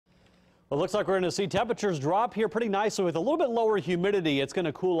Well, it looks like we're going to see temperatures drop here pretty nicely with a little bit lower humidity. It's going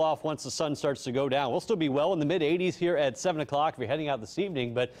to cool off once the sun starts to go down. We'll still be well in the mid 80s here at 7 o'clock if you're heading out this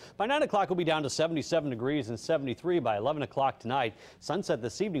evening, but by 9 o'clock we'll be down to 77 degrees and 73 by 11 o'clock tonight. Sunset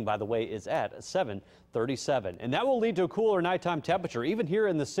this evening, by the way, is at 7:37, and that will lead to a cooler nighttime temperature. Even here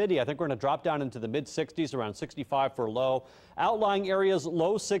in the city, I think we're going to drop down into the mid 60s, around 65 for low. Outlying areas,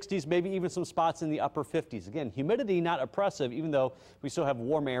 low 60s, maybe even some spots in the upper 50s. Again, humidity not oppressive, even though we still have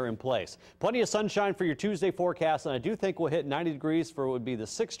warm air in place. Plenty of sunshine for your Tuesday forecast, and I do think we'll hit 90 degrees for what would be the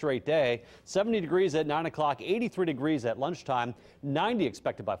 6th straight day. 70 degrees at 9 o'clock, 83 degrees at lunchtime, 90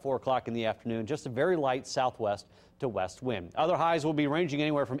 expected by 4 o'clock in the afternoon. Just a very light southwest to west wind. Other highs will be ranging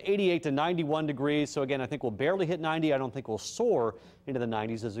anywhere from 88 to 91 degrees. So again, I think we'll barely hit 90. I don't think we'll soar into the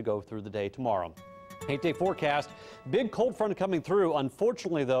 90s as we go through the day tomorrow. 8-day forecast, big cold front coming through.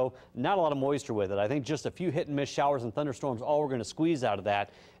 Unfortunately, though, not a lot of moisture with it. I think just a few hit and miss showers and thunderstorms, all we're going to squeeze out of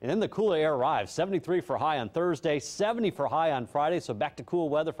that. And then the cooler air arrives. 73 for high on Thursday, 70 for high on Friday. So back to cool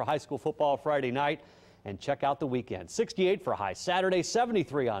weather for high school football Friday night. And check out the weekend. 68 for high Saturday,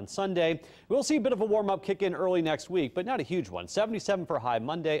 73 on Sunday. We'll see a bit of a warm-up kick in early next week, but not a huge one. 77 for high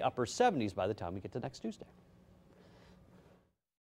Monday, upper 70s by the time we get to next Tuesday.